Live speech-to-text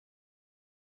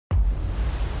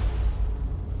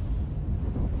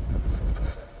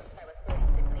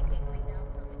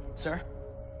Sir,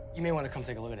 you may want to come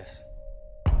take a look at this.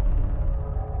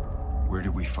 Where did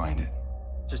we find it?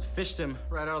 Just fished him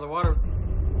right out of the water.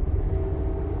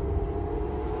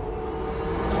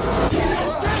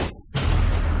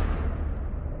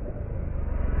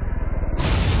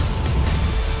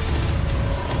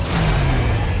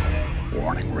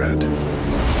 Warning red.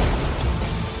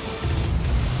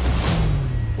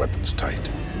 Weapons tight.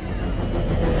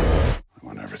 I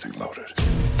want everything loaded.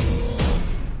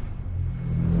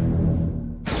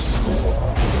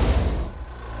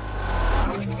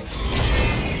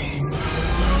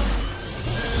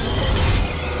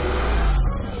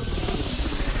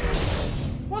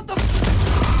 What the?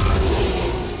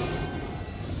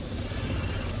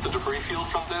 The debris field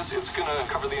from this, it's gonna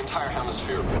cover the entire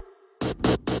hemisphere.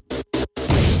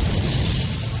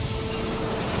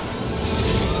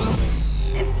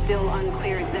 It's still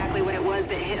unclear exactly what it was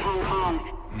that hit Hong Kong.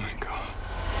 Oh my God.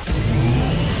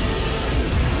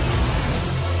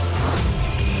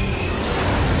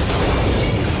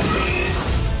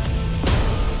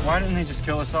 Why didn't they just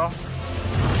kill us all?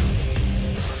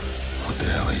 What the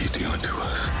hell are you doing to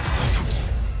us?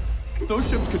 Those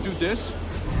ships could do this.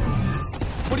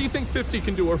 What do you think 50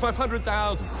 can do, or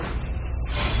 500,000?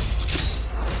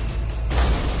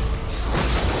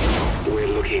 We're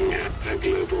looking at a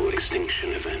global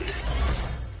extinction event.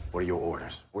 What are your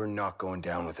orders? We're not going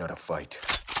down without a fight.